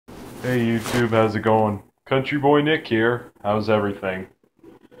Hey YouTube, how's it going? Country Boy Nick here. How's everything?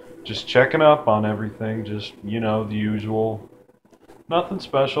 Just checking up on everything, just, the usual. Nothing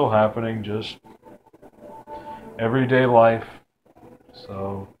special happening, just everyday life.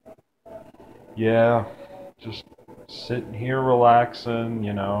 So, yeah, just sitting here relaxing,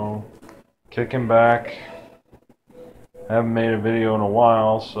 kicking back. Haven't made a video in a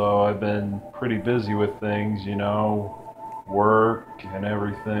while, so I've been pretty busy with things, work and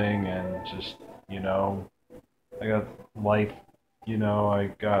everything, and just, you know, I got life,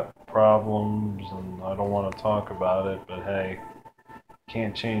 I got problems and I don't want to talk about it, but hey,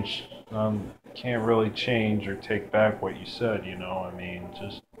 can't change, can't really change or take back what you said, I mean,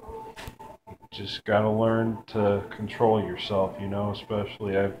 just gotta learn to control yourself,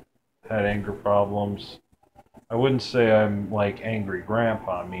 especially I've had anger problems. I wouldn't say I'm like angry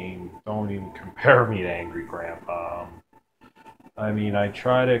grandpa. I mean, don't even compare me to angry grandpa. I mean, I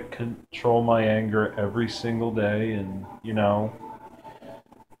try to control my anger every single day, and I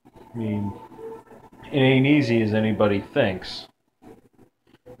mean, it ain't easy as anybody thinks,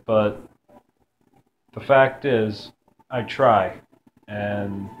 but the fact is, I try.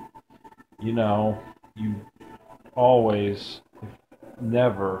 And, you know, you always,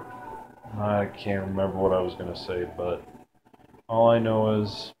 never, I can't remember what I was going to say, but all I know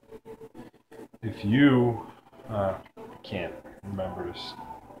is if you, can't remember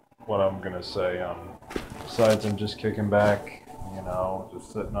what I'm going to say. Besides, I'm just kicking back,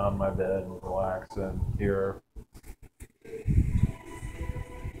 just sitting on my bed and relaxing here.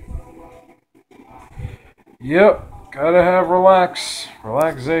 Yep, gotta have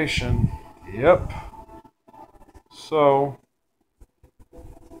relaxation. Yep. So,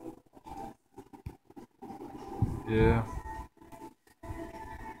 yeah.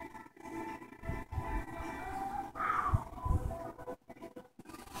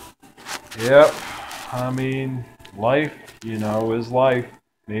 Yep. I mean, life, is life.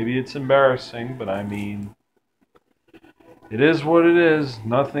 Maybe it's embarrassing, but I mean, it is what it is.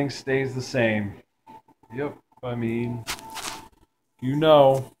 Nothing stays the same. Yep. I mean,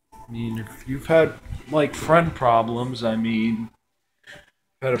 I mean, if you've had like friend problems, I mean,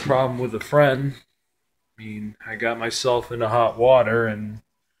 I've had a problem with a friend. I mean, I got myself into hot water and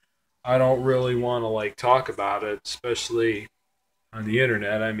I don't really want to like talk about it, especially on the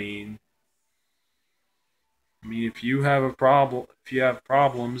internet. I mean, if you have a problem, if you have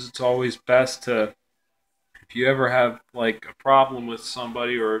problems, it's always best to, if you ever have like a problem with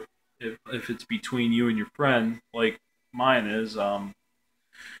somebody, or if it's between you and your friend, like mine is,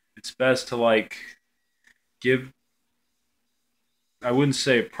 it's best to like give. I wouldn't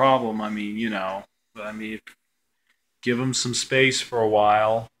say a problem. I mean, but I mean, give them some space for a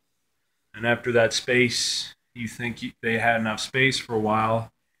while, and after that space, you think they had enough space for a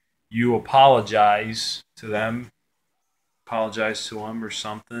while, you apologize to them or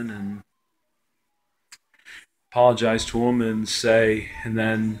something, and apologize to them and say, and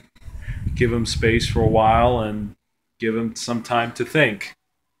then give them space for a while and give them some time to think.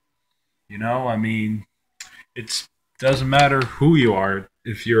 I mean, it doesn't matter who you are.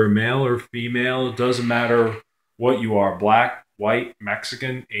 If you're a male or female, it doesn't matter what you are, black, white,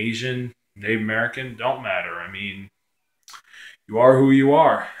 Mexican, Asian, Native American, don't matter. I mean, you are who you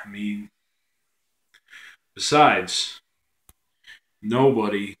are. I mean, besides,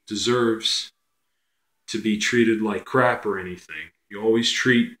 nobody deserves to be treated like crap or anything. You always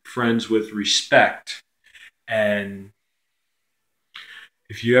treat friends with respect. And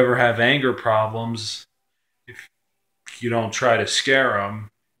if you ever have anger problems, if you don't try to scare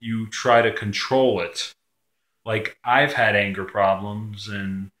them, you try to control it. Like I've had anger problems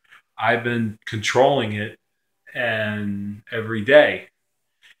and I've been controlling it and every day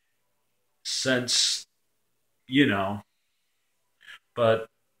since, you know, but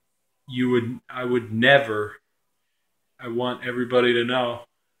I would never, I want everybody to know.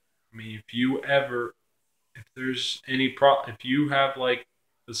 I mean, if there's if you have like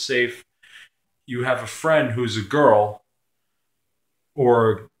the safe, you have a friend who's a girl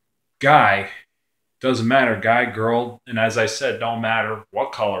or a guy, doesn't matter, guy, girl, and as I said, don't matter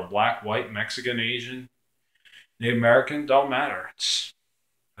what color, black, white, Mexican, Asian, Native American, don't matter. It's,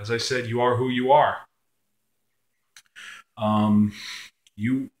 as I said, you are who you are. Um,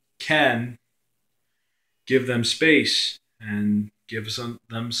 you can give them space and give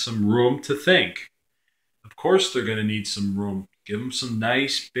them some room to think. Of course, they're going to need some room. Give them some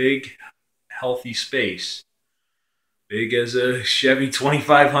nice, big, healthy space. Big as a Chevy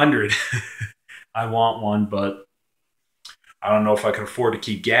 2500. I want one, but I don't know if I can afford to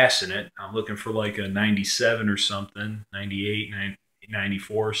keep gas in it. I'm looking for like a 97 or something, 98,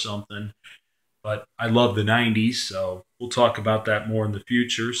 94 or something. But I love the 90s, so we'll talk about that more in the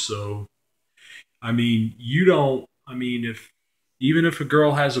future. So, I mean, you don't, I mean, even if a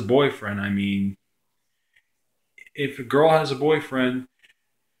girl has a boyfriend, I mean, if a girl has a boyfriend,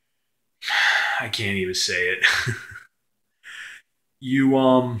 I can't even say it.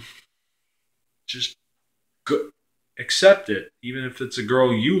 You, just go, accept it, even if it's a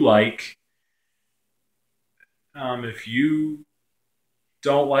girl you like. If you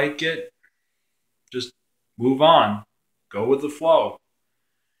don't like it, just move on. Go with the flow.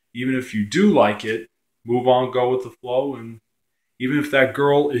 Even if you do like it, move on, go with the flow. And even if that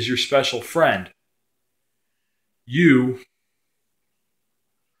girl is your special friend, you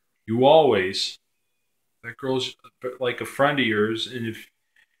always, that girl's like a friend of yours. And if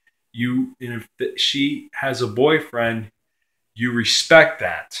she has a boyfriend, you respect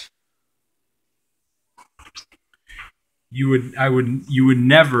that. You would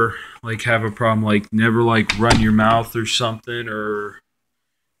never like have a problem, like never like run your mouth or something, or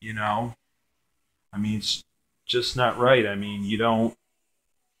you know, I mean, it's just not right. I mean, you don't,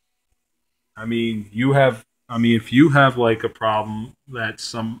 I mean, you have, I mean, if you have like a problem that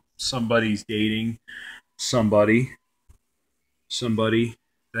somebody's dating somebody somebody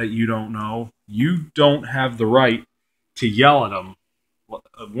that you don't know, you don't have the right to yell at them.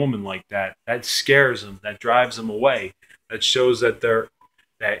 A woman like that, that scares them, that drives them away, that shows that they're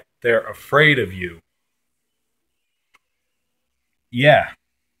afraid of you. Yeah,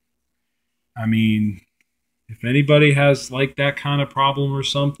 I mean, if anybody has like that kind of problem or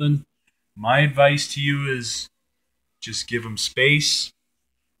something, my advice to you is just give them space,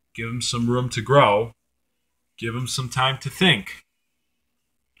 give them some room to grow, give them some time to think.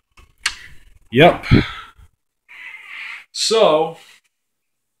 Yep. So,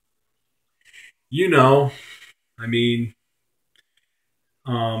 you know, I mean,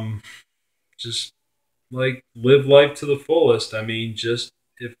 um, just like live life to the fullest. I mean, just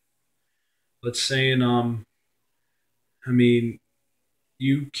if let's say, I mean,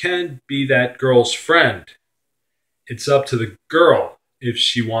 you can be that girl's friend. It's up to the girl if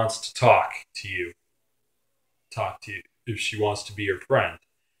she wants to talk to you, if she wants to be your friend,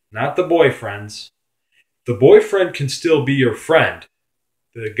 not the boyfriends. The boyfriend can still be your friend.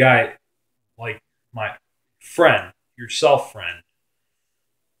 The guy, like my friend, your self friend.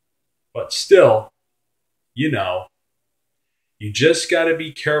 But still, you know, you just got to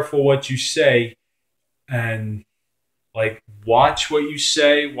be careful what you say and like watch what you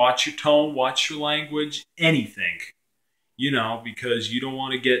say, watch your tone, watch your language, anything, because you don't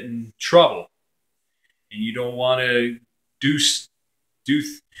want to get in trouble and you don't want to do do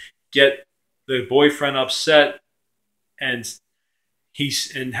get the boyfriend upset and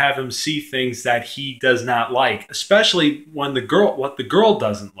and have him see things that he does not like, especially when what the girl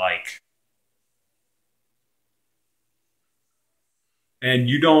doesn't like. And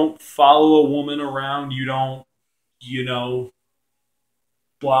you don't follow a woman around, you don't,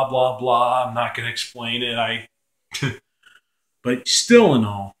 blah blah blah. I'm not going to explain it. But still in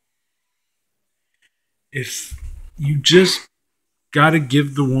all, if you just got to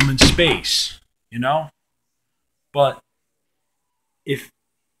give the woman space, But if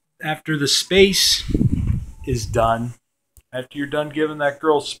after the space is done, after you're done giving that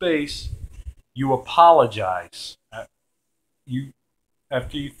girl space, you apologize. You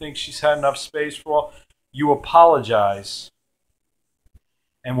After you think she's had enough space for all, you apologize.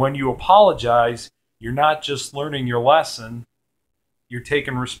 And when you apologize, you're not just learning your lesson, you're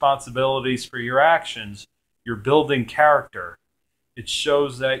taking responsibilities for your actions. You're building character. It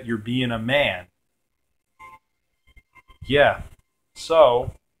shows that you're being a man. Yeah.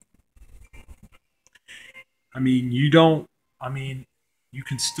 So, I mean, you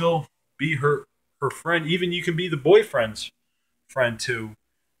can still be her friend. Even you can be the boyfriend's friend too.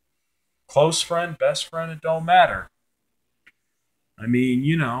 Close friend, best friend, it don't matter. I mean,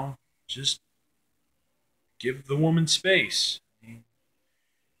 just give the woman space.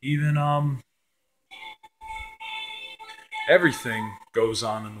 Even everything goes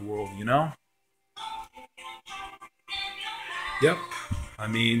on in the world. Yep. I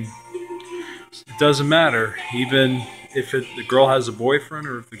mean, it doesn't matter. Even if the girl has a boyfriend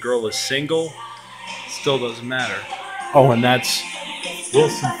or if the girl is single, it still doesn't matter. Oh, and that's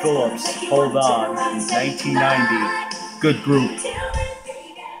Wilson Phillips. Hold on. 1990. Good group.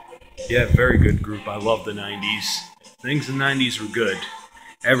 Yeah, very good group. I love the 90s. Things in the 90s were good.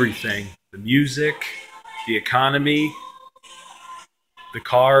 Everything. The music, the economy, the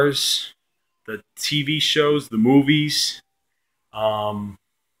cars, the TV shows, the movies.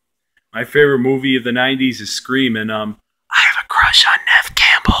 My favorite movie of the 90s is Scream, and I have a crush on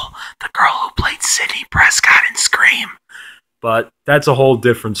But that's a whole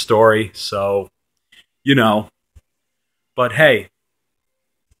different story. So, you know, but hey,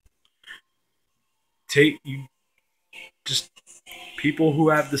 take you just people who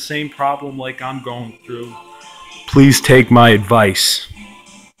have the same problem like I'm going through, please take my advice.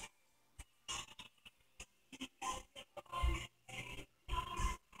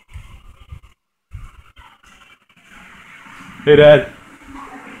 Hey, Dad.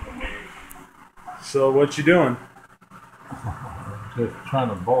 So what you doing? Just trying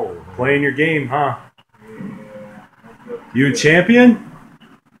to bowl. Playing your game, huh? You a champion?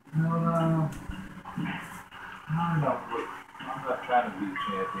 No, no. I'm not trying to be a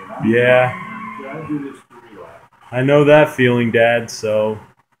champion. Yeah. I do this to relax. I know that feeling, Dad, so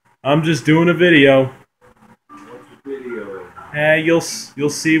I'm just doing a video. What's the video? You'll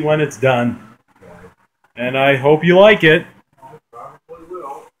see when it's done. Okay. And I hope you like it. I probably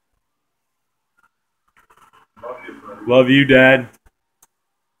will. Love you, buddy. Love you, Dad.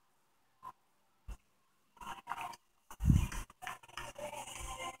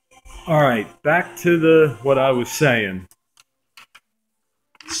 All right, back to what I was saying.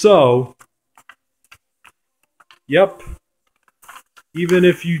 So, yep. Even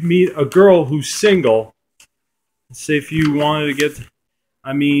if you meet a girl who's single, say if you wanted to get,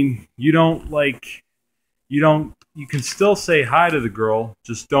 I mean, you can still say hi to the girl,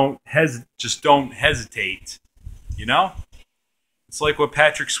 just don't hesitate. You know? It's like what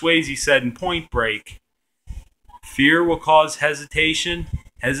Patrick Swayze said in Point Break. Fear will cause hesitation.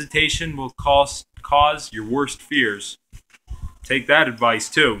 Hesitation will cause your worst fears. Take that advice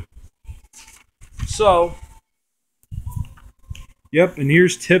too. So, yep, and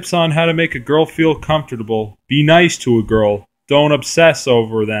here's tips on how to make a girl feel comfortable. Be nice to a girl. Don't obsess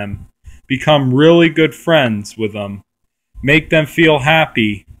over them. Become really good friends with them. Make them feel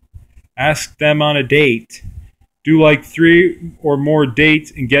happy. Ask them on a date. Do like 3 or more dates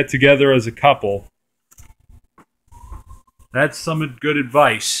and get together as a couple. That's some good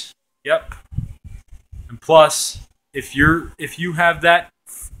advice. Yep. And plus, if you have that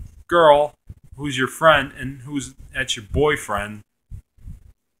girl who's your friend and that's your boyfriend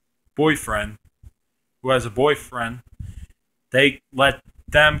who has a boyfriend, they let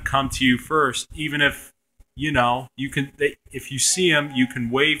them come to you first, even if if you see them, you can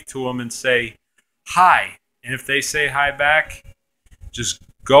wave to them and say hi. And if they say hi back, just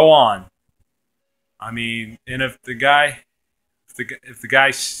go on. I mean, and if the guy,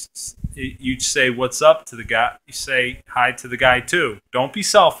 you say what's up to the guy, you say hi to the guy too. Don't be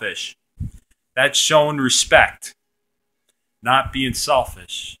selfish. That's showing respect, not being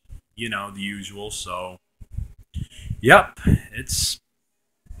selfish. You know, the usual. So, yep, it's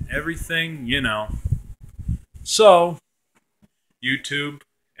everything, So, YouTube,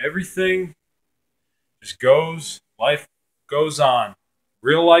 everything just life goes on.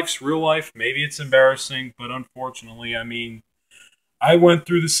 Real life's real life. Maybe it's embarrassing, but unfortunately, I mean, I went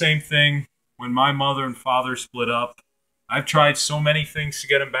through the same thing when my mother and father split up. I've tried so many things to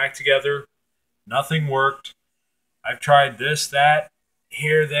get them back together. Nothing worked. I've tried this, that,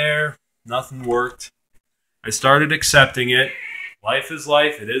 here, there. Nothing worked. I started accepting it. Life is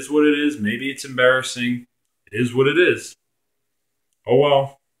life. It is what it is. Maybe it's embarrassing. It is what it is. Oh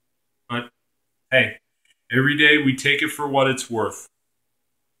well. But hey, every day we take it for what it's worth.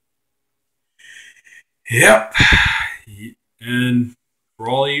 Yep. And for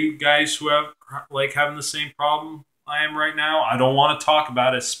all of you guys who have having the same problem I am right now, I don't want to talk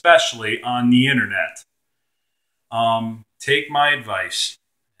about it, especially on the internet. Take my advice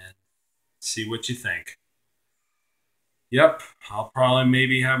and see what you think. Yep, I'll probably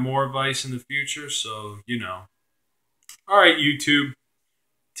maybe have more advice in the future, so All right, YouTube,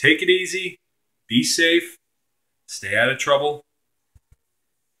 take it easy, be safe, stay out of trouble.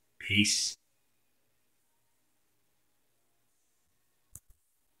 Peace.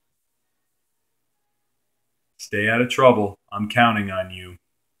 Stay out of trouble. I'm counting on you.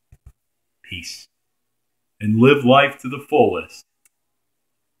 Peace. And live life to the fullest.